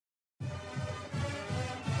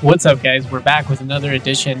What's up, guys? We're back with another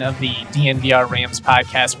edition of the DNVR Rams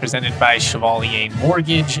podcast presented by Chevalier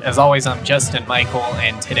Mortgage. As always, I'm Justin Michael,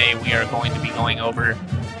 and today we are going to be going over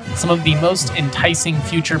some of the most enticing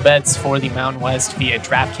future bets for the Mountain West via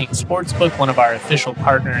DraftKings Sportsbook, one of our official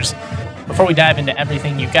partners. Before we dive into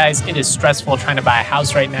everything, you guys, it is stressful trying to buy a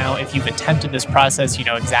house right now. If you've attempted this process, you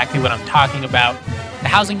know exactly what I'm talking about. The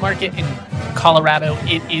housing market in Colorado,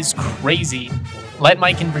 it is crazy. Let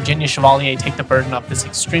Mike and Virginia Chevalier take the burden off this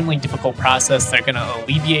extremely difficult process. They're going to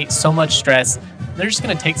alleviate so much stress. They're just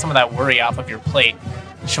going to take some of that worry off of your plate.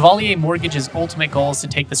 Chevalier Mortgage's ultimate goal is to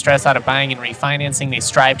take the stress out of buying and refinancing. They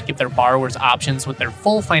strive to give their borrowers options with their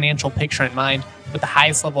full financial picture in mind, with the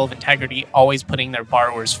highest level of integrity, always putting their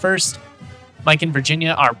borrowers first. Mike and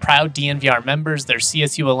Virginia are proud DNVR members. They're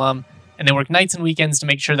CSU alum, and they work nights and weekends to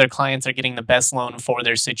make sure their clients are getting the best loan for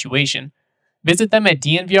their situation. Visit them at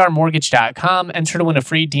dnvrmortgage.com. Enter to win a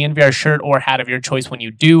free DNVR shirt or hat of your choice when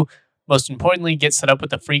you do. Most importantly, get set up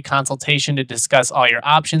with a free consultation to discuss all your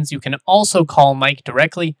options. You can also call Mike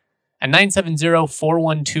directly at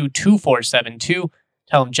 970-412-2472.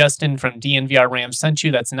 Tell him Justin from DNVR Rams sent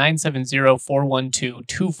you. That's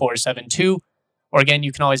 970-412-2472. Or again,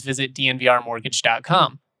 you can always visit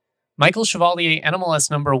dnvrmortgage.com. Michael Chevalier, NMLS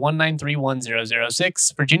number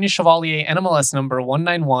 1931006. Virginia Chevalier, NMLS number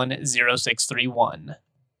 1910631.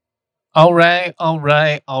 All right.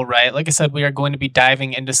 Like I said, we are going to be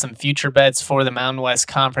diving into some future bets for the Mountain West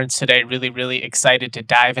Conference today. Really excited to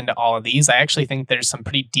dive into all of these. I actually think there's some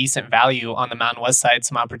pretty decent value on the Mountain West side,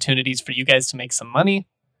 some opportunities for you guys to make some money.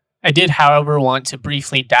 I did, however, want to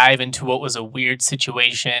briefly dive into what was a weird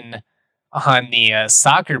situation on the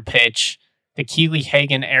soccer pitch. The Keeley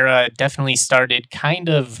Hagan era definitely started kind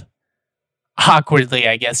of awkwardly,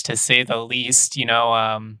 I guess, to say the least. You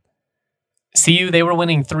know, CU, they were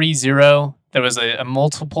winning 3-0. There was a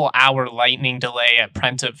multiple hour lightning delay at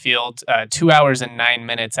Prentop Field, 2 hours and 9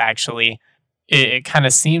 minutes, actually. It kind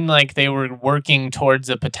of seemed like they were working towards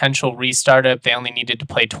a potential restart up. They only needed to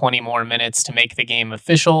play 20 more minutes to make the game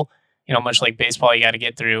official. You know, much like baseball, you got to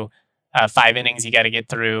get through 5 innings. You got to get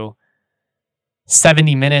through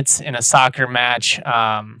 70 minutes in a soccer match.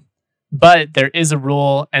 But there is a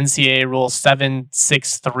rule, NCAA Rule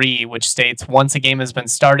 763, which states once a game has been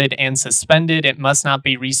started and suspended, it must not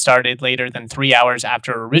be restarted later than 3 hours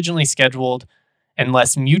after originally scheduled,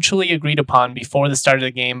 unless mutually agreed upon before the start of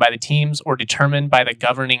the game by the teams or determined by the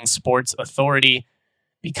governing sports authority.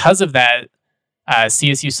 Because of that,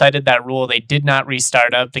 CSU cited that rule. They did not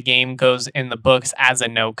restart up. The game goes in the books as a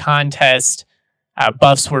no contest.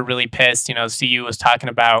 Buffs were really pissed. You know, CU was talking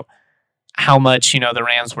about how much, you know, the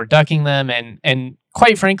Rams were ducking them. And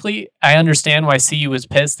quite frankly, I understand why CU was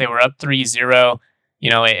pissed. They were up 3-0.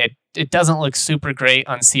 You know, it doesn't look super great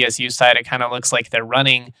on CSU side. It kind of looks like they're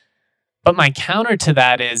running. But my counter to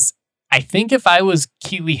that is, I think if I was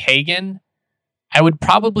Keeley Hagan, I would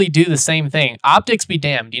probably do the same thing. Optics be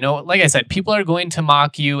damned. You know, like I said, people are going to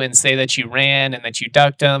mock you and say that you ran and that you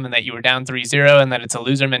ducked them and that you were down 3-0 and that it's a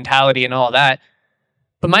loser mentality and all that.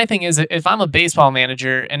 But my thing is, if I'm a baseball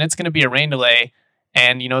manager and it's going to be a rain delay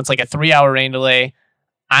and, you know, it's like a 3-hour rain delay,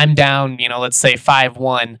 I'm down, you know, let's say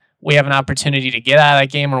 5-1. We have an opportunity to get out of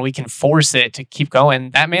that game or we can force it to keep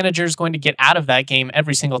going. That manager is going to get out of that game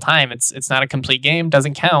every single time. It's not a complete game,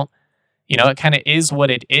 doesn't count. You know, it kind of is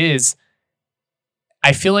what it is.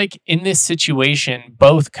 I feel like in this situation,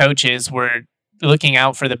 both coaches were looking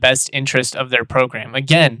out for the best interest of their program.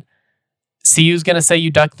 Again, CU's going to say you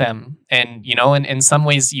ducked them, and, you know, in some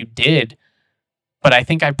ways you did, but I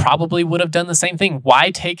think I probably would have done the same thing. Why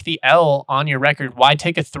take the L on your record? Why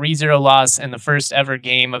take a 3-0 loss in the first ever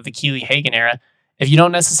game of the Keeley Hagan era if you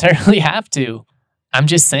don't necessarily have to? I'm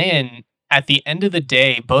just saying, at the end of the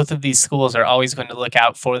day, both of these schools are always going to look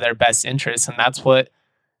out for their best interests, and that's what,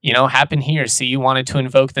 you know, happened here. CU wanted to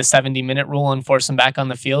invoke the 70-minute rule and force them back on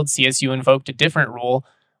the field. CSU invoked a different rule,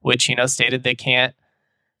 which, you know, stated they can't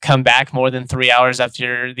come back more than 3 hours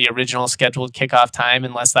after the original scheduled kickoff time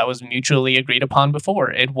unless that was mutually agreed upon before.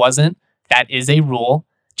 It wasn't. That is a rule.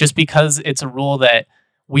 Just because it's a rule that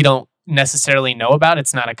we don't necessarily know about,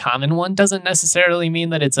 it's not a common one, doesn't necessarily mean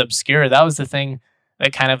that it's obscure. That was the thing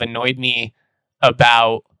that kind of annoyed me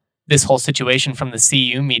about this whole situation from the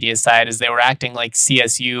CU media side, is they were acting like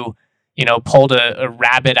CSU, you know, pulled a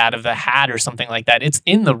rabbit out of the hat or something like that. It's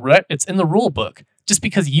in the rule book. Just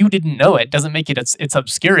because you didn't know it doesn't make it's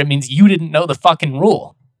obscure. It means you didn't know the fucking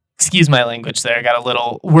rule. Excuse my language there. I got a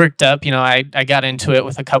little worked up. You know, I got into it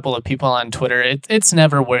with a couple of people on Twitter. It's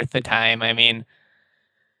never worth the time. I mean,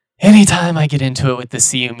 anytime I get into it with the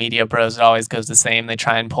CU media bros, it always goes the same. They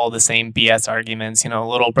try and pull the same BS arguments. You know,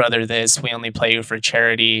 little brother this, we only play you for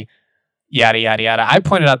charity. yada, yada, yada. I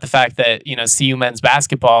pointed out the fact that, CU men's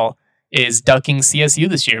basketball is ducking CSU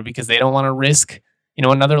this year because they don't want to risk,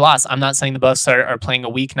 another loss. I'm not saying the Buffs are playing a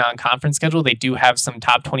weak non-conference schedule. They do have some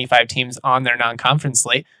top 25 teams on their non-conference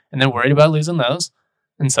slate, and they're worried about losing those.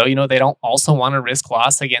 And so, they don't also want to risk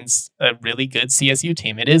loss against a really good CSU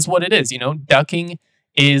team. It is what it is. Ducking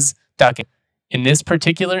is ducking. In this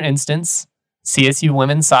particular instance, CSU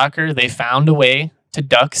women's soccer, they found a way to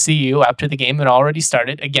duck CU after the game had already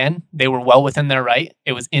started. Again, they were well within their right.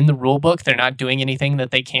 It was in the rule book. They're not doing anything that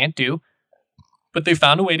they can't do. But they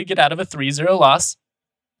found a way to get out of a 3-0 loss.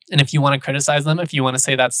 And if you want to criticize them, if you want to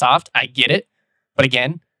say that's soft, I get it. But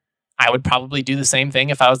again, I would probably do the same thing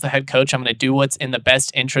if I was the head coach. I'm going to do what's in the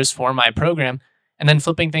best interest for my program. And then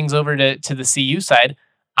flipping things over to the CU side,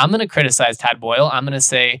 I'm going to criticize Tad Boyle. I'm going to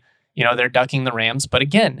say, they're ducking the Rams. But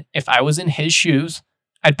again, if I was in his shoes,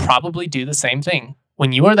 I'd probably do the same thing.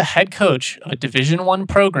 When you are the head coach of a Division I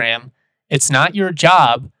program, it's not your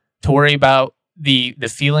job to worry about the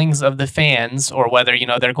feelings of the fans or whether,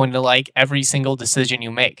 they're going to like every single decision you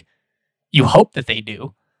make. You hope that they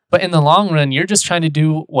do. But in the long run, you're just trying to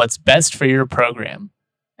do what's best for your program.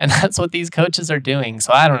 And that's what these coaches are doing.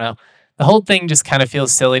 So I don't know. The whole thing just kind of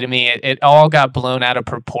feels silly to me. It all got blown out of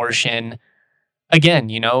proportion. Again,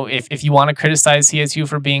 if you want to criticize CSU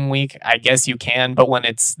for being weak, I guess you can. But when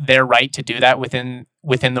it's their right to do that within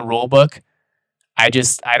the rule book, I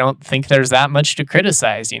don't think there's that much to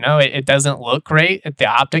criticize. It doesn't look great. The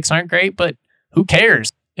optics aren't great, but who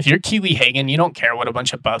cares? If you're Keeley Hagan, you don't care what a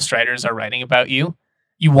bunch of Buffs writers are writing about you.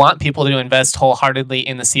 You want people to invest wholeheartedly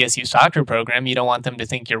in the CSU soccer program. You don't want them to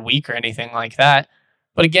think you're weak or anything like that.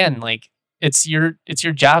 But again, it's your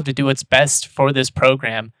job to do what's best for this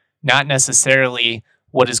program, not necessarily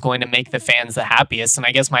what is going to make the fans the happiest. And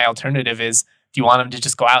I guess my alternative is, do you want them to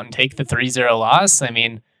just go out and take the 3-0 loss? I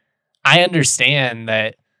mean, I understand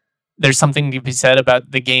that there's something to be said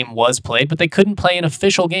about the game was played, but they couldn't play an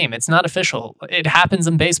official game. It's not official. It happens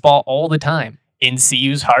in baseball all the time. In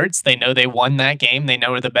CU's hearts, they know they won that game. They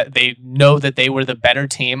know they know that they were the better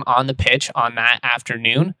team on the pitch on that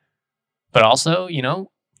afternoon. But also,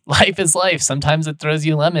 life is life. Sometimes it throws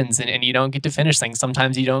you lemons and you don't get to finish things.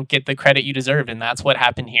 Sometimes you don't get the credit you deserve. And that's what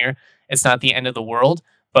happened here. It's not the end of the world.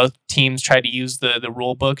 Both teams tried to use the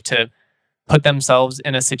rule book to put themselves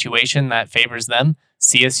in a situation that favors them.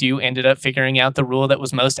 CSU ended up figuring out the rule that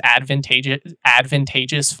was most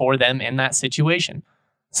advantageous for them in that situation.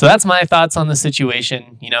 So that's my thoughts on the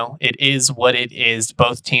situation. It is what it is.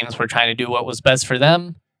 Both teams were trying to do what was best for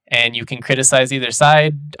them. And you can criticize either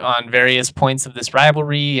side on various points of this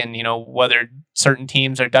rivalry and, whether certain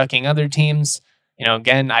teams are ducking other teams.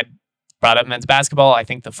 Again, I brought up men's basketball. I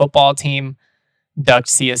think the football team ducked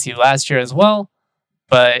CSU last year as well.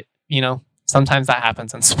 But, sometimes that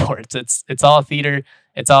happens in sports. It's all theater.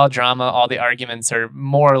 It's all drama. All the arguments are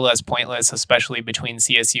more or less pointless, especially between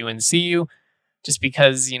CSU and CU. Just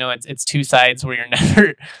because, it's two sides where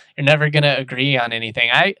you're never going to agree on anything.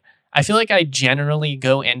 I feel like I generally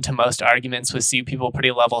go into most arguments with CU people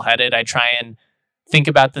pretty level-headed. I try and think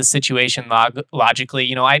about the situation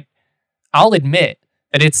logically. I'll admit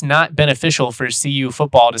that it's not beneficial for CU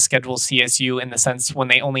football to schedule CSU in the sense when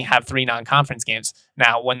they only have 3 non-conference games.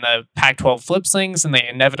 Now, when the Pac-12 flips things and they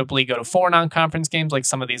inevitably go to 4 non-conference games like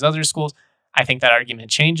some of these other schools, I think that argument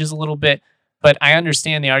changes a little bit. But I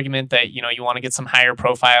understand the argument that, you want to get some higher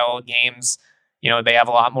profile games. They have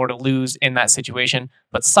a lot more to lose in that situation.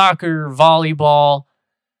 But soccer, volleyball,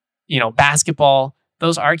 basketball,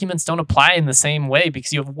 those arguments don't apply in the same way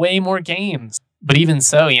because you have way more games. But even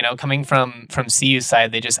so, coming from CU's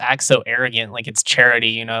side, they just act so arrogant, like it's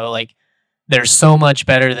charity, like they're so much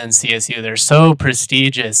better than CSU. They're so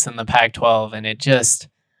prestigious in the Pac-12, and it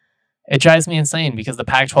drives me insane because the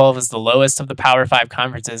Pac-12 is the lowest of the Power 5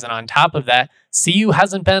 conferences. And on top of that, CU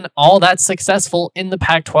hasn't been all that successful in the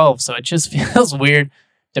Pac-12. So it just feels weird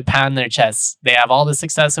to pound their chests. They have all the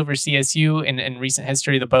success over CSU. In recent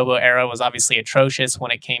history, the Bobo era was obviously atrocious when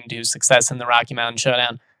it came to success in the Rocky Mountain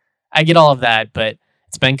Showdown. I get all of that, but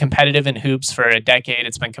it's been competitive in hoops for a decade.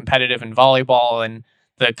 It's been competitive in volleyball and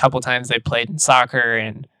the couple times they played in soccer.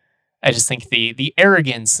 And I just think the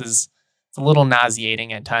arrogance is a little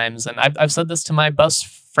nauseating at times. And I've said this to my best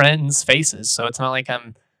friends' faces, so it's not like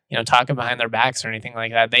I'm talking behind their backs or anything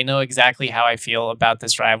like that. They know exactly how I feel about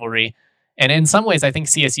this rivalry. And in some ways, I think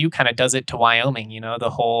CSU kind of does it to Wyoming, the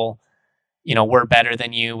whole, we're better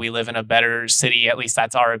than you. We live in a better city. At least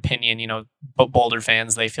that's our opinion. But Boulder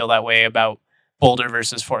fans, they feel that way about Boulder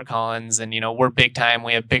versus Fort Collins. And, we're big time.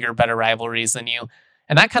 We have bigger, better rivalries than you.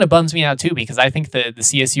 And that kind of bums me out too, because I think the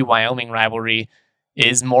CSU Wyoming rivalry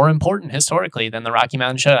is more important historically than the Rocky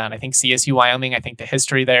Mountain Showdown. I think CSU Wyoming, I think the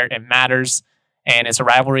history there, it matters. And it's a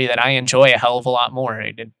rivalry that I enjoy a hell of a lot more.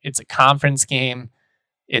 It's a conference game.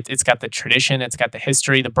 It's got the tradition, it's got the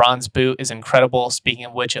history. The bronze boot is incredible. Speaking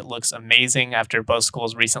of which, it looks amazing after both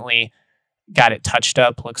schools recently got it touched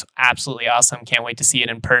up. Looks absolutely awesome. Can't wait to see it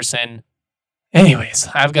in person. Anyways,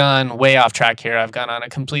 I've gone way off track here. I've gone on a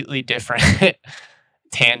completely different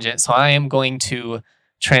tangent. So I am going to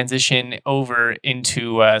transition over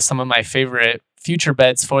into some of my favorite future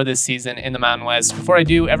bets for this season in the Mountain West. Before I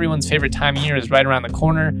do, everyone's favorite time of year is right around the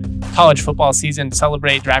corner. College football season. To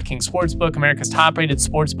celebrate, DraftKings Sportsbook, America's top-rated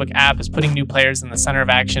sportsbook app, is putting new players in the center of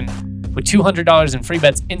action with $200 in free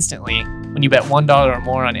bets instantly when you bet $1 or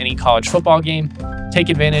more on any college football game. Take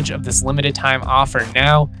advantage of this limited time offer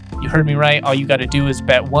now. You heard me right. All you got to do is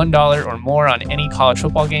bet $1 or more on any college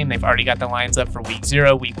football game. They've already got the lines up for week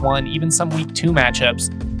 0, week 1, even some week 2 matchups.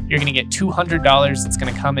 You're going to get $200. It's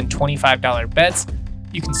going to come in $25 bets.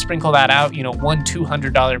 You can sprinkle that out. One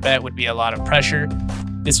 $200 bet would be a lot of pressure.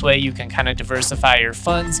 This way you can kind of diversify your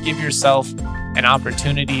funds, give yourself an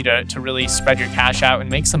opportunity to really spread your cash out and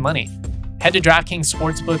make some money. Head to DraftKings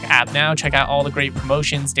Sportsbook app now. Check out all the great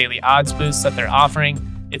promotions, daily odds boosts that they're offering.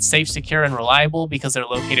 It's safe, secure, and reliable because they're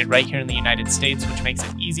located right here in the United States, which makes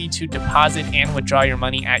it easy to deposit and withdraw your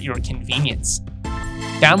money at your convenience.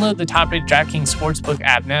 Download the top-rated DraftKings Sportsbook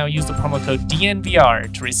app now. Use the promo code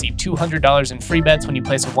DNVR to receive $200 in free bets when you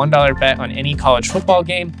place a $1 bet on any college football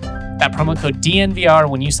game. That promo code DNVR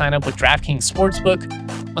when you sign up with DraftKings Sportsbook.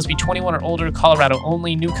 Must be 21 or older, Colorado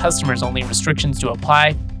only, new customers only, restrictions to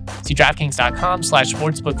apply. See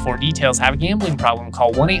DraftKings.com/sportsbook for details. Have a gambling problem?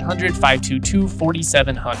 Call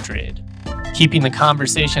 1-800-522-4700. Keeping the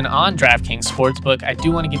conversation on DraftKings Sportsbook, I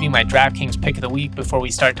do want to give you my DraftKings pick of the week before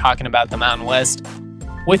we start talking about the Mountain West.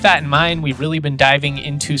 With that in mind, we've really been diving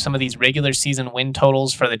into some of these regular season win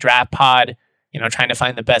totals for the draft pod, trying to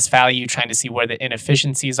find the best value, trying to see where the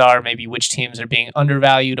inefficiencies are, maybe which teams are being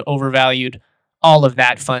undervalued, overvalued, all of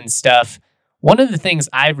that fun stuff. One of the things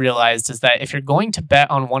I've realized is that if you're going to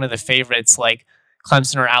bet on one of the favorites like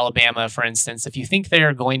Clemson or Alabama, for instance, if you think they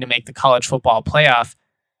are going to make the college football playoff,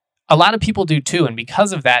 a lot of people do too. And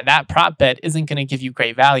because of that, that prop bet isn't going to give you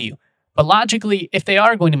great value. But logically, if they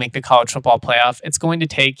are going to make the college football playoff, it's going to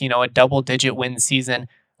take, a double-digit win season,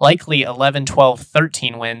 likely 11, 12,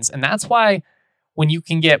 13 wins. And that's why when you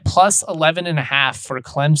can get plus 11.5 for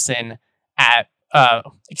Clemson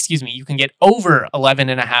you can get over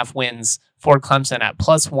 11.5 wins for Clemson at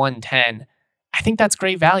plus 110. I think that's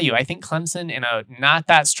great value. I think Clemson in a not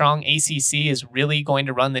that strong ACC is really going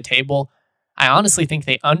to run the table. I honestly think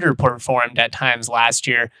they underperformed at times last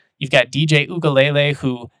year. You've got DJ Uiagalelei,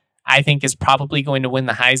 who I think is probably going to win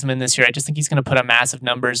the Heisman this year. I just think he's going to put up massive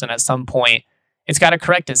numbers, and at some point, it's got to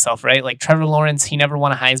correct itself, right? Like Trevor Lawrence, he never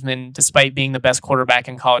won a Heisman despite being the best quarterback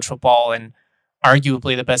in college football and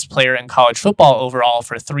arguably the best player in college football overall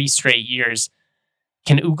for 3 straight years.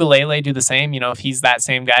 Can Uiagalelei do the same? If he's that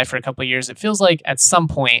same guy for a couple of years, it feels like at some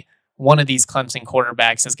point, one of these Clemson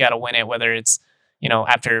quarterbacks has got to win it, whether it's,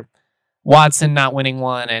 after Watson not winning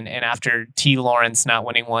one and after T. Lawrence not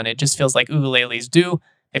winning one. It just feels like Uiagalelei's due.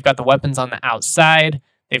 They've got the weapons on the outside.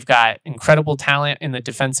 They've got incredible talent in the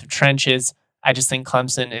defensive trenches. I just think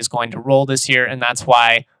Clemson is going to roll this year, and that's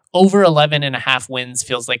why over 11.5 wins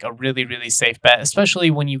feels like a really, really safe bet,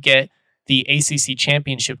 especially when you get the ACC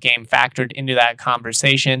championship game factored into that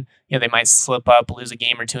conversation. They might slip up, lose a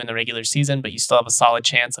game or two in the regular season, but you still have a solid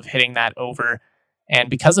chance of hitting that over. And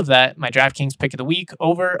because of that, my DraftKings pick of the week,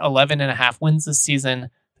 over 11.5 wins this season,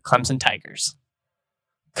 the Clemson Tigers.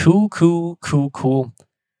 Cool.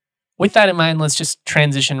 With that in mind, let's just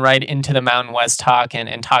transition right into the Mountain West talk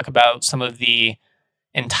and talk about some of the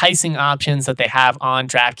enticing options that they have on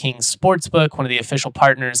DraftKings Sportsbook, one of the official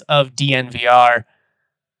partners of DNVR.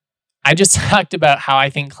 I just talked about how I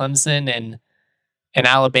think Clemson and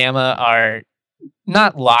Alabama are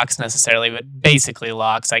not locks necessarily, but basically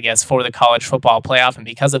locks, I guess, for the college football playoff. And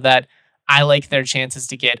because of that, I like their chances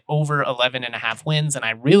to get over 11.5 wins. And I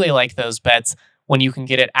really like those bets when you can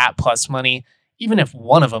get it at plus money. Even if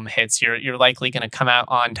one of them hits, you're likely going to come out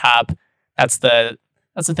on top. That's the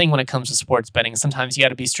thing when it comes to sports betting. Sometimes you got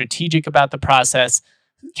to be strategic about the process,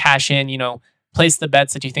 cash in, place the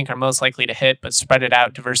bets that you think are most likely to hit, but spread it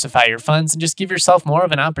out, diversify your funds, and just give yourself more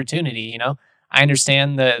of an opportunity. I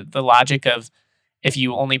understand the logic of if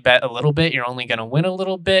you only bet a little bit, you're only going to win a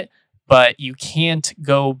little bit, but you can't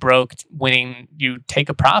go broke winning. You take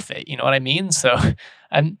a profit. You know what I mean? So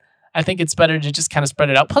I think it's better to just kind of spread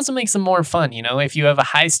it out. Plus, it makes them more fun. If you have a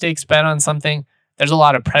high stakes bet on something, there's a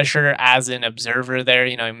lot of pressure as an observer there.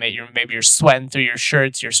 Maybe you're sweating through your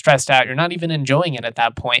shirts, you're stressed out, you're not even enjoying it at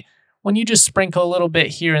that point. When you just sprinkle a little bit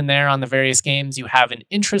here and there on the various games, you have an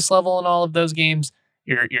interest level in all of those games.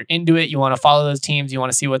 You're into it. You want to follow those teams. You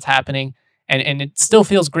want to see what's happening. And it still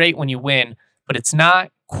feels great when you win, but it's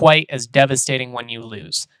not quite as devastating when you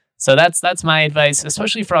lose. So that's my advice,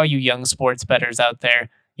 especially for all you young sports bettors out there.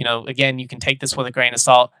 Again, you can take this with a grain of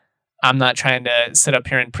salt. I'm not trying to sit up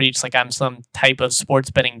here and preach like I'm some type of sports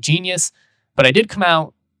betting genius, but I did come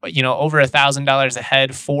out, over $1,000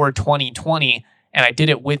 ahead for 2020, and I did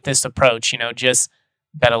it with this approach. Just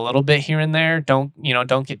bet a little bit here and there. Don't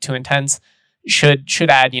get too intense. Should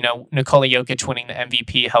add, Nikola Jokic winning the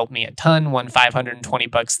MVP helped me a ton. Won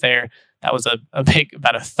 $520 there. That was a big,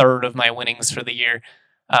 about a third of my winnings for the year.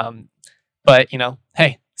 But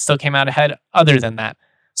hey, still came out ahead other than that.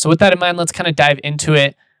 So with that in mind, let's kind of dive into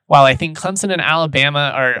it. While I think Clemson and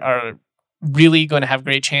Alabama are really going to have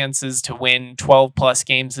great chances to win 12 plus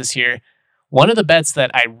games this year, one of the bets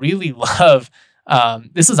that I really love,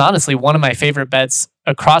 this is honestly one of my favorite bets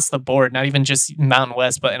across the board, not even just Mountain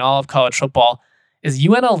West, but in all of college football, is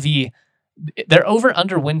UNLV. Their over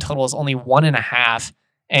under win total is only 1.5,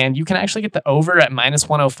 and you can actually get the over at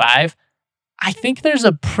 -105. I think there's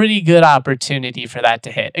a pretty good opportunity for that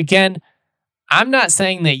to hit. Again, I'm not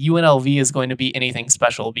saying that UNLV is going to be anything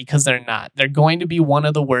special, because they're not. They're going to be one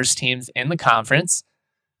of the worst teams in the conference,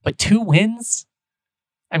 but 2 wins?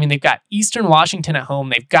 I mean, they've got Eastern Washington at home.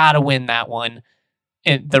 They've got to win that one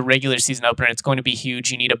in the regular season opener. It's going to be huge.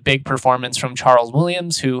 You need a big performance from Charles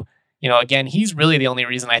Williams, who, again, he's really the only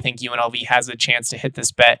reason I think UNLV has a chance to hit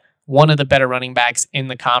this bet. One of the better running backs in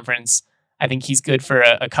the conference. I think he's good for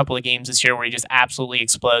a couple of games this year where he just absolutely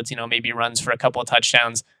explodes. Maybe runs for a couple of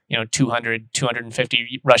touchdowns, 200,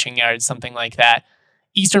 250 rushing yards, something like that.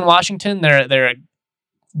 Eastern Washington, they're a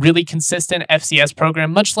really consistent FCS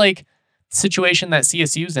program, much like the situation that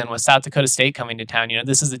CSU's in with South Dakota State coming to town.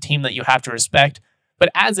 This is a team that you have to respect, but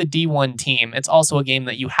as a D1 team, it's also a game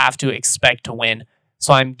that you have to expect to win.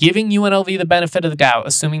 So I'm giving UNLV the benefit of the doubt,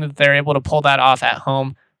 assuming that they're able to pull that off at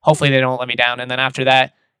home. Hopefully they don't let me down. And then after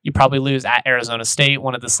that, you probably lose at Arizona State,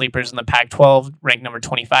 one of the sleepers in the Pac-12, ranked number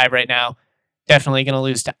 25 right now. Definitely going to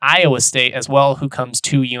lose to Iowa State as well, who comes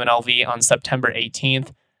to UNLV on September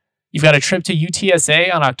 18th. You've got a trip to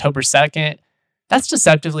UTSA on October 2nd. That's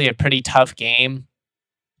deceptively a pretty tough game.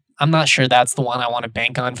 I'm not sure that's the one I want to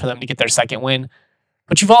bank on for them to get their second win.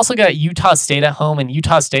 But you've also got Utah State at home, and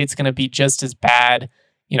Utah State's going to be just as bad.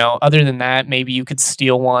 Other than that, maybe you could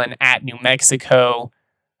steal one at New Mexico.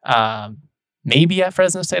 Maybe at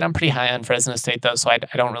Fresno State. I'm pretty high on Fresno State, though, so I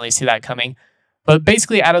don't really see that coming. But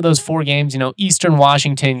basically, out of those 4 games, Eastern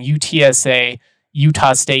Washington, UTSA,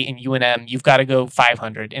 Utah State, and UNM, you've got to go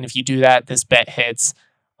 500. And if you do that, this bet hits.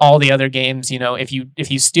 All the other games, if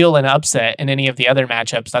you steal an upset in any of the other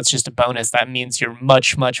matchups, that's just a bonus. That means you're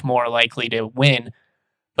much, much more likely to win.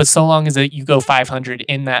 But so long as you go 500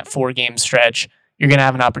 in that 4-game stretch, you're going to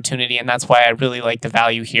have an opportunity, and that's why I really like the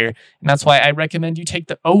value here. And that's why I recommend you take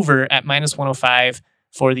the over at -105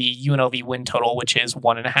 for the UNLV win total, which is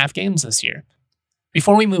 1.5 games this year.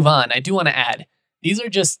 Before we move on, I do want to add, these are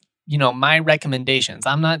just, my recommendations.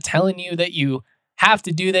 I'm not telling you that you have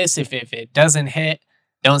to do this. If it doesn't hit,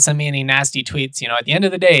 don't send me any nasty tweets. At the end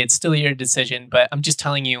of the day, it's still your decision, but I'm just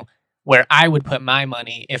telling you where I would put my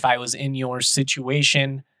money if I was in your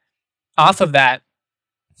situation. Off of that,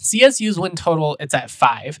 CSU's win total, it's at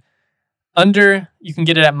 5. Under, you can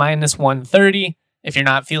get it at -130 if you're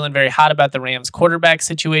not feeling very hot about the Rams quarterback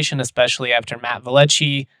situation, especially after Matt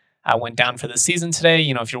Valecchi went down for the season today.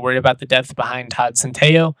 If you're worried about the depth behind Todd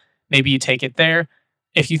Centeio, maybe you take it there.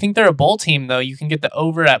 If you think they're a bowl team, though, you can get the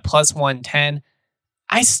over at +110.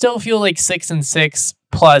 I still feel like 6-6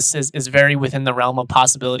 plus is very within the realm of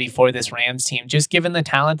possibility for this Rams team, just given the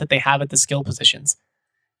talent that they have at the skill positions.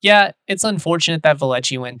 Yeah, it's unfortunate that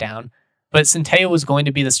Valecchi went down, but Centeio was going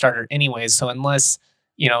to be the starter anyways. So unless,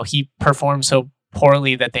 he performed so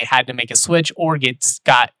poorly that they had to make a switch or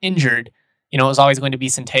got injured, it was always going to be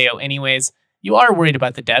Centeio anyways. You are worried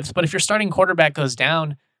about the depth, but if your starting quarterback goes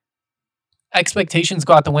down, expectations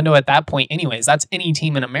go out the window at that point anyways. That's any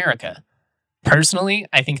team in America. Personally,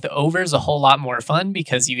 I think the over is a whole lot more fun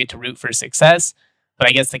because you get to root for success. But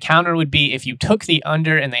I guess the counter would be if you took the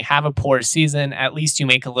under and they have a poor season, at least you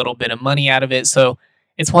make a little bit of money out of it. So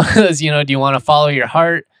it's one of those, do you want to follow your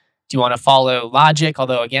heart? Do you want to follow logic?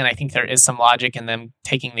 Although, again, I think there is some logic in them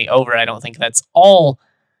taking the over. I don't think that's all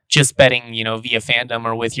just betting, via fandom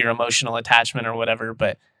or with your emotional attachment or whatever.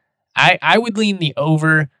 But I would lean the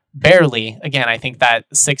over barely. Again, I think that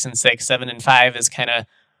 6-6, 7-5 is kind of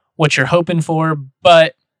what you're hoping for.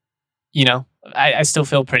 But, I still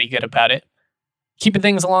feel pretty good about it. Keeping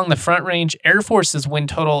things along the front range, Air Force's win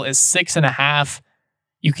total is 6.5.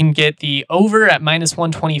 You can get the over at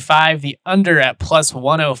 -125, the under at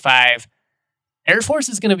 +105. Air Force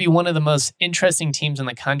is going to be one of the most interesting teams in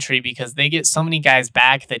the country because they get so many guys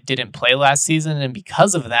back that didn't play last season. And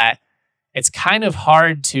because of that, it's kind of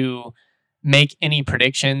hard to make any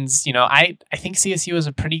predictions. I think CSU has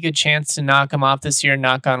a pretty good chance to knock them off this year,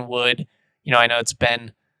 knock on wood. I know it's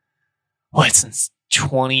been, since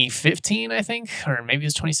 2015, I think, or maybe it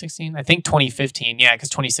was 2016. I think 2015, yeah, because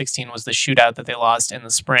 2016 was the shootout that they lost in the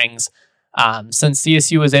Springs. Since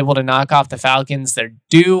CSU was able to knock off the Falcons, they're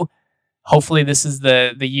due. Hopefully this is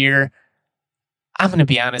the year. I'm going to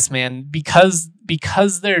be honest, man, because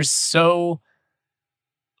there's so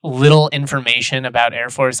little information about Air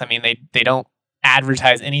Force. I mean, they don't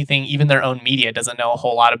advertise anything. Even their own media doesn't know a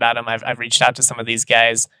whole lot about them. I've reached out to some of these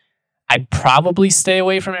guys. I'd probably stay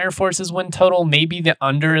away from Air Force's win total. Maybe the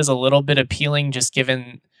under is a little bit appealing just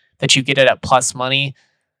given that you get it at plus money.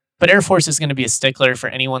 But Air Force is going to be a stickler for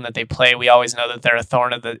anyone that they play. We always know that they're a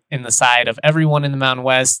thorn in the side of everyone in the Mountain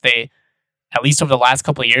West. They, at least over the last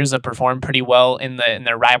couple of years, have performed pretty well in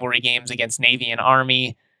their rivalry games against Navy and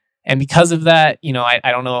Army. And because of that,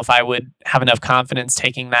 I don't know if I would have enough confidence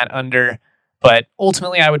taking that under. But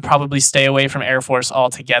ultimately, I would probably stay away from Air Force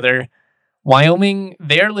altogether. Wyoming,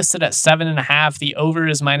 they are listed at 7.5. The over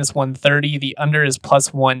is -130. The under is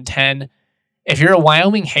 +110. If you're a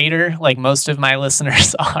Wyoming hater, like most of my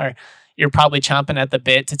listeners are, you're probably chomping at the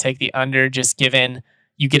bit to take the under, just given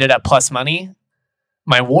you get it at plus money.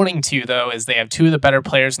 My warning to you, though, is they have two of the better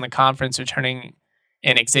players in the conference returning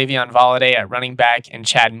in Xavier Valade at running back and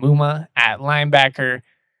Chad Muma at linebacker.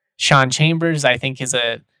 Sean Chambers, I think, he's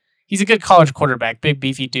a good college quarterback, big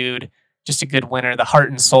beefy dude. Just a good winner, the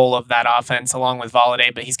heart and soul of that offense, along with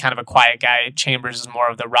Valade, but he's kind of a quiet guy. Chambers is more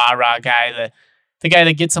of the rah-rah guy, the guy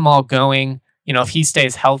that gets them all going. If he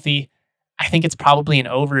stays healthy, I think it's probably an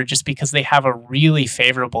over just because they have a really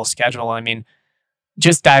favorable schedule. I mean,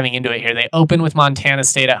 just diving into it here, they open with Montana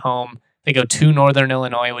State at home. They go to Northern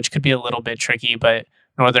Illinois, which could be a little bit tricky, but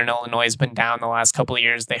Northern Illinois has been down the last couple of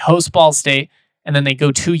years. They host Ball State, and then they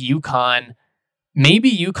go to UConn. Maybe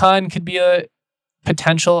UConn could be a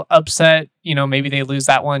potential upset. Maybe they lose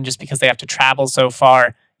that one just because they have to travel so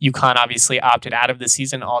far. UConn obviously opted out of the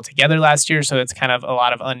season altogether last year, so it's kind of a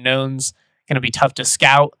lot of unknowns. Going to be tough to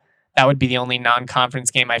scout. That would be the only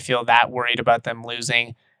non-conference game I feel that worried about them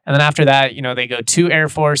losing. And then after that, they go to Air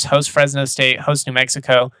Force, host Fresno State, host New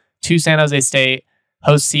Mexico, to San Jose State,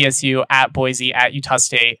 host CSU, at Boise, at Utah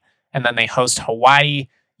State, and then they host Hawaii.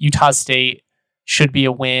 Utah State should be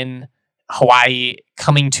a win. Hawaii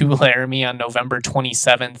coming to Laramie on November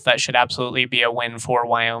 27th. That should absolutely be a win for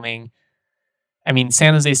Wyoming. I mean,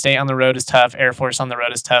 San Jose State on the road is tough. Air Force on the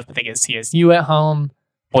road is tough, but they get CSU at home.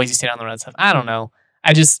 Boise State on the road is tough. I don't know.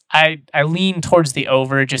 I lean towards the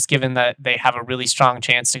over, just given that they have a really strong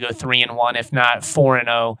chance to go 3-1, if not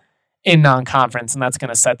 4-0 in non-conference, and that's going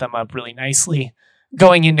to set them up really nicely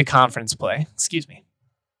going into conference play. Excuse me.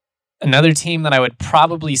 Another team that I would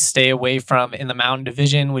probably stay away from in the Mountain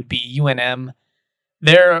Division would be UNM.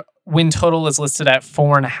 Their win total is listed at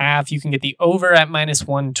 4.5. You can get the over at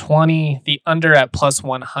 -120, the under at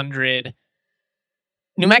 +100.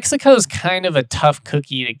 New Mexico is kind of a tough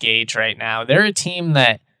cookie to gauge right now. They're a team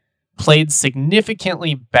that played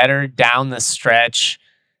significantly better down the stretch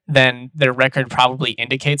than their record probably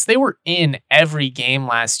indicates. They were in every game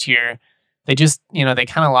last year. They just, they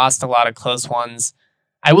kind of lost a lot of close ones.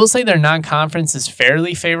 I will say their non-conference is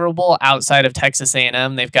fairly favorable outside of Texas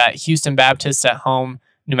A&M. They've got Houston Baptist at home,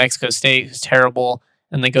 New Mexico State, who's terrible,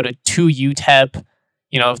 and they go to UTEP.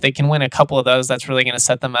 If they can win a couple of those, that's really going to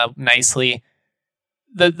set them up nicely.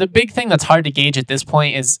 The big thing that's hard to gauge at this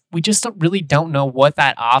point is we just really don't know what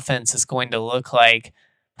that offense is going to look like.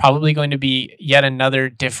 Probably going to be yet another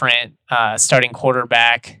different starting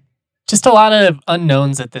quarterback. Just a lot of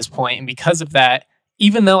unknowns at this point, and because of that,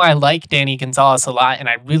 even though I like Danny Gonzalez a lot, and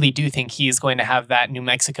I really do think he is going to have that New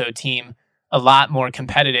Mexico team a lot more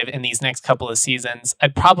competitive in these next couple of seasons,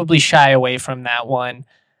 I'd probably shy away from that one.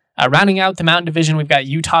 Rounding out the Mountain Division, we've got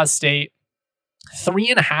Utah State.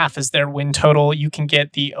 3.5 is their win total. You can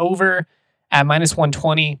get the over at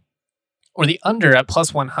 -120 or the under at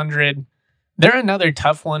 +100. They're another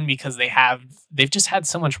tough one because they've just had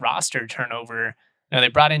so much roster turnover. They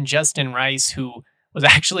brought in Justin Rice, who was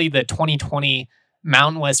actually the 2020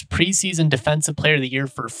 Mountain West preseason Defensive Player of the Year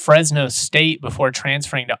for Fresno State before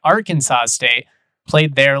transferring to Arkansas State.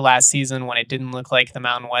 Played there last season when it didn't look like the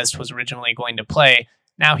Mountain West was originally going to play.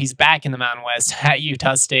 Now he's back in the Mountain West at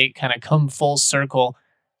Utah State, kind of come full circle.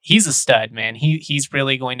 he's a stud, man. He's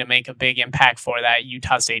really going to make a big impact for that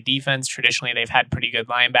Utah State defense. Traditionally, they've had pretty good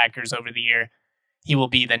linebackers over the year. He will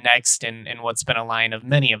be the next in what's been a line of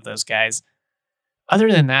many of those guys.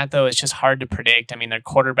 Other than that, though, it's just hard to predict. I mean, their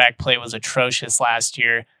quarterback play was atrocious last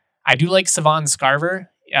year. I do like Savon Scarver,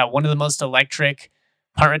 one of the most electric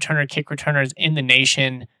punt returner, kick returners in the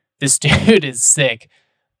nation. This dude is sick.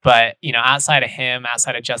 But, outside of him,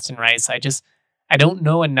 outside of Justin Rice, I don't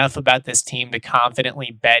know enough about this team to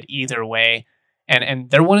confidently bet either way. And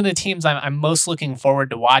they're one of the teams I'm most looking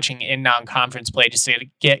forward to watching in non-conference play, just to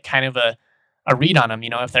get kind of a read on them.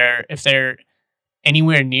 If they're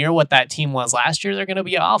anywhere near what that team was last year, they're going to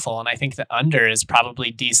be awful. And I think the under is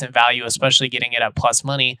probably decent value, especially getting it at plus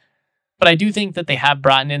money. But I do think that they have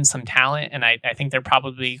brought in some talent, and I think they're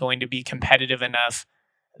probably going to be competitive enough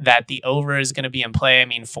that the over is going to be in play. I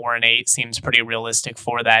mean, 4-8 seems pretty realistic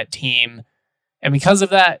for that team. And because of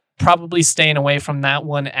that, probably staying away from that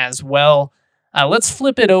one as well. Let's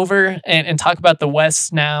flip it over and talk about the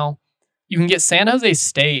West now. You can get San Jose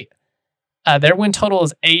State. Their win total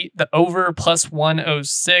is 8. The over plus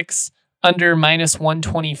 106, under minus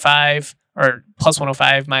 125, or plus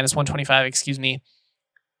 105, minus 125, excuse me.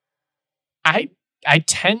 I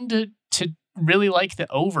tend to really like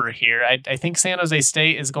the over here. I think San Jose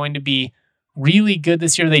State is going to be really good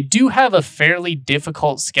this year. They do have a fairly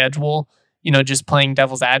difficult schedule, just playing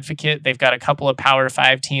devil's advocate. They've got a couple of Power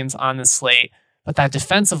 5 teams on the slate, but that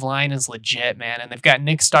defensive line is legit, man. And they've got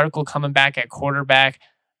Nick Starkel coming back at quarterback.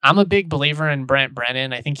 I'm a big believer in Brent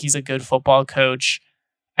Brennan. I think he's a good football coach.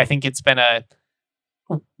 I think it's been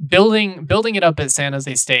building it up at San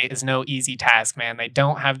Jose State is no easy task, man. They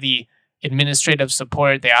don't have the administrative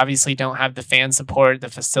support. They obviously don't have the fan support. The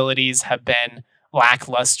facilities have been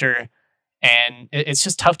lackluster, and it's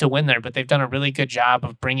just tough to win there, but they've done a really good job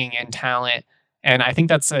of bringing in talent. And I think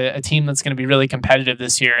that's a team that's going to be really competitive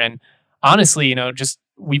this year. And honestly, just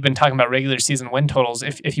we've been talking about regular season win totals.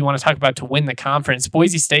 If you want to talk about to win the conference,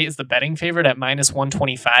 Boise State is the betting favorite at minus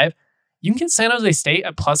 125. You can get San Jose State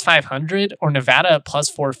at plus 500 or Nevada at plus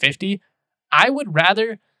 450. I would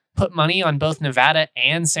rather put money on both Nevada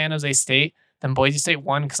and San Jose State than Boise State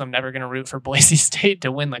won, because I'm never going to root for Boise State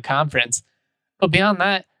to win the conference. But beyond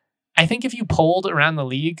that, I think if you polled around the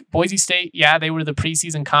league, Boise State, they were the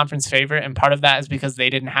preseason conference favorite, and part of that is because they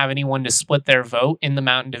didn't have anyone to split their vote in the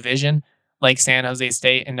Mountain Division like San Jose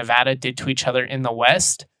State and Nevada did to each other in the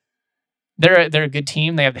West. They're a good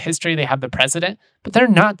team. They have the history. They have the president, but they're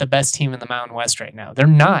not the best team in the Mountain West right now. They're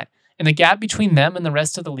not. And the gap between them and the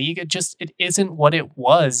rest of the league, it isn't what it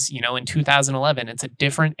was, in 2011. It's a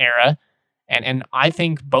different era. And I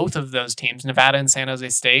think both of those teams, Nevada and San Jose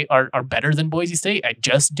State, are better than Boise State. I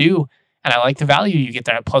just do. And I like the value you get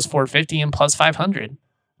there at plus 450 and plus 500. And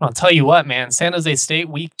I'll tell you what, man, San Jose State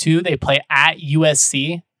week 2, they play at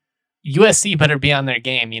USC. USC better be on their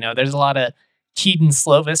game. There's a lot of Keaton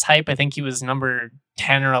Slovis hype. I think he was number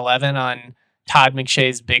 10 or 11 on Todd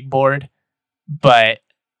McShay's big board. But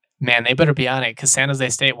man, they better be on it, because San Jose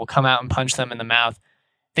State will come out and punch them in the mouth.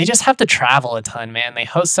 They just have to travel a ton, man. They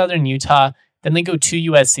host Southern Utah, then they go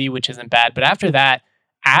to USC, which isn't bad. But after that,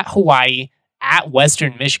 at Hawaii, at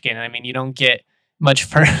Western Michigan. I mean, you don't get much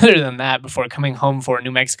further than that before coming home for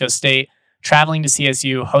New Mexico State, traveling to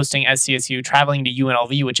CSU, hosting SCSU, traveling to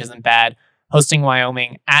UNLV, which isn't bad, hosting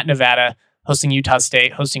Wyoming, at Nevada, hosting Utah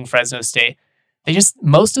State, hosting Fresno State.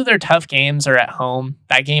 Most of their tough games are at home.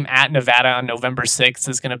 That game at Nevada on November 6th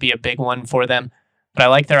is going to be a big one for them. But I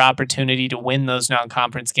like their opportunity to win those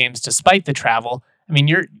non-conference games despite the travel. I mean,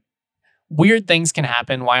 weird things can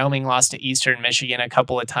happen. Wyoming lost to Eastern Michigan a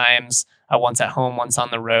couple of times, once at home, once on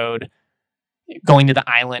the road. Going to the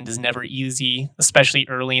island is never easy, especially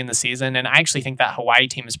early in the season. And I actually think that Hawaii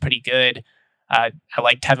team is pretty good. I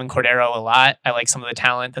like Tevin Cordero a lot. I like some of the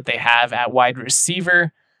talent that they have at wide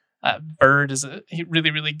receiver. Bird is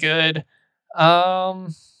really, really good.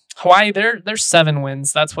 Hawaii, they're 7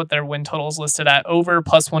 wins. That's what their win total is listed at. Over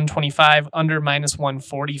plus 125, under minus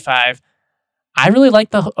 145. I really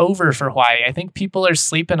like the over for Hawaii. I think people are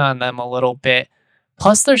sleeping on them a little bit.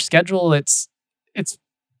 Plus their schedule, it's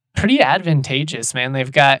pretty advantageous, man.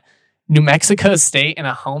 They've got New Mexico State in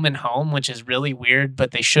a home and home, which is really weird,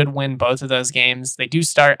 but they should win both of those games. They do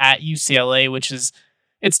start at UCLA,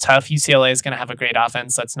 it's tough. UCLA is going to have a great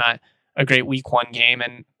offense. That's not a great week 1 game,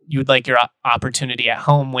 and you would like your opportunity at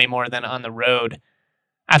home way more than on the road.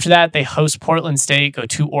 After that, they host Portland State, go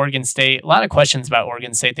to Oregon State. A lot of questions about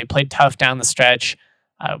Oregon State. They played tough down the stretch.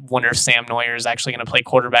 I wonder if Sam Neuer is actually going to play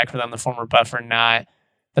quarterback for them, the former Buff, or not.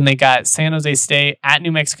 Then they got San Jose State, at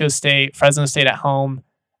New Mexico State, Fresno State at home,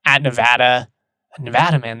 at Nevada.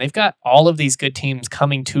 Nevada, man, they've got all of these good teams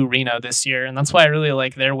coming to Reno this year, and that's why I really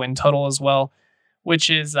like their win total as well, which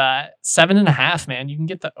is 7.5. Man, you can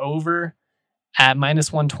get the over at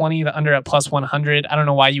 -120, the under at +100. I don't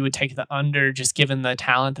know why you would take the under, just given the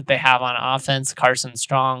talent that they have on offense. Carson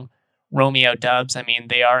Strong, Romeo Dubs. I mean,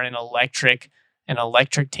 they are an electric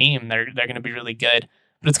team. They're going to be really good.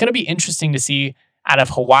 But it's going to be interesting to see out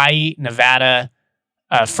of Hawaii, Nevada,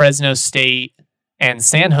 Fresno State, and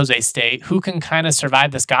San Jose State, who can kind of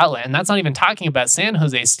survive this gauntlet. And that's not even talking about San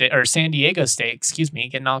Diego State, excuse me,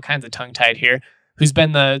 getting all kinds of tongue-tied here, who's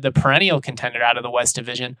been the perennial contender out of the West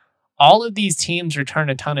Division. All of these teams return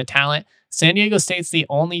a ton of talent. San Diego State's the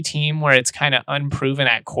only team where it's kind of unproven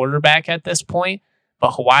at quarterback at this point.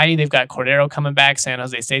 But Hawaii, they've got Cordero coming back. San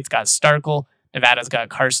Jose State's got Starkel. Nevada's got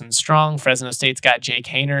Carson Strong. Fresno State's got Jake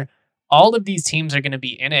Haener. All of these teams are going to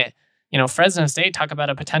be in it. You know, Fresno State, talk about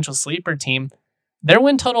a potential sleeper team. Their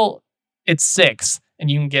win total, it's 6. And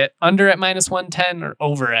you can get under at -110 or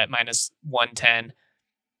over at -110.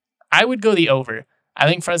 I would go the over. I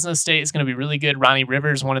think Fresno State is going to be really good. Ronnie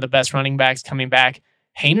Rivers, one of the best running backs coming back.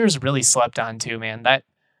 Haener's really slept on too, man. I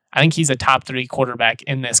think he's a top 3 quarterback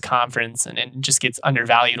in this conference, and it just gets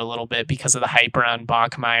undervalued a little bit because of the hype around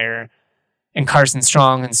Bachmeier and Carson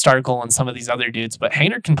Strong and Starkel and some of these other dudes. But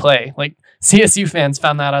Haener can play. Like, CSU fans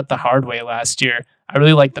found that out the hard way last year. I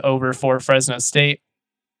really like the over for Fresno State.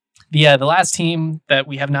 The last team that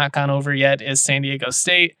we have not gone over yet is San Diego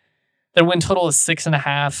State. Their win total is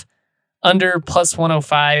 6.5. Under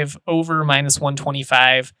 +105, over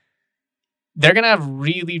 -125. They're going to have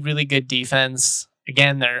really, really good defense.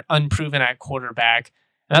 Again, they're unproven at quarterback.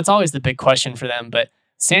 And that's always the big question for them. But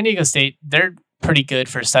San Diego State, they're pretty good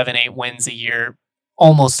for 7-8 wins a year,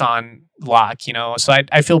 almost on lock, you know. So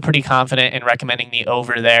I feel pretty confident in recommending the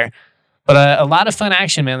over there. But a lot of fun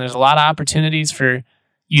action, man. There's a lot of opportunities for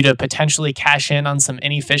you to potentially cash in on some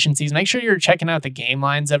inefficiencies. Make sure you're checking out the game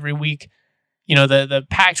lines every week. You know, the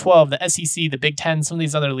Pac-12, the SEC, the Big Ten, some of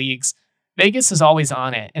these other leagues, Vegas is always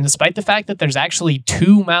on it. And despite the fact that there's actually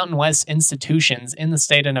 2 Mountain West institutions in the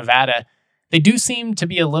state of Nevada, they do seem to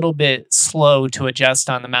be a little bit slow to adjust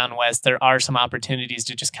on the Mountain West. There are some opportunities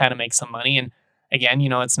to just kind of make some money. And again, you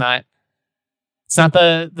know, it's not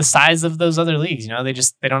the size of those other leagues. You know, they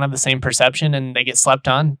don't have the same perception and they get slept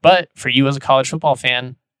on. But for you as a college football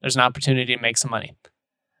fan, there's an opportunity to make some money.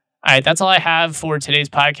 All right, that's all I have for today's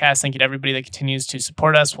podcast. Thank you to everybody that continues to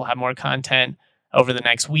support us. We'll have more content over the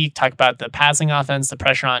next week. Talk about the passing offense, the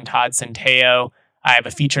pressure on Todd Centeio. I have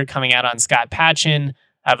a feature coming out on Scott Patchin.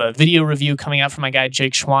 I have a video review coming out from my guy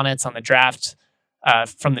Jake Schwanitz on the draft,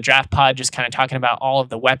 from the Draft Pod, just kind of talking about all of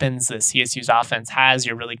the weapons that CSU's offense has.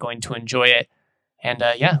 You're really going to enjoy it. And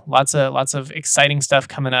lots of exciting stuff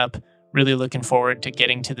coming up. Really looking forward to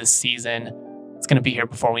getting to this season. It's going to be here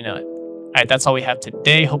before we know it. All right, that's all we have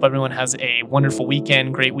today. Hope everyone has a wonderful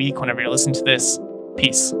weekend, great week whenever you're listening to this.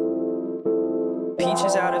 Peace.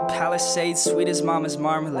 Peaches out of Palisades, sweet as mama's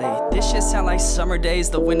marmalade. This shit sound like summer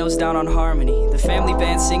days, the windows down on Harmony. The family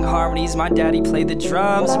band sing harmonies, my daddy played the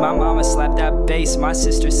drums. My mama slapped that bass, my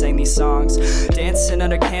sister sang these songs. Dancing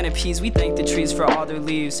under canopies, we thank the trees for all their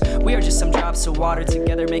leaves. We are just some drops of water,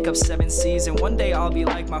 together make up 7 seas. And one day I'll be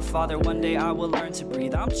like my father, one day I will learn to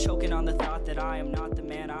breathe. I'm choking on the thought that I am not the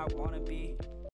man I wanna be.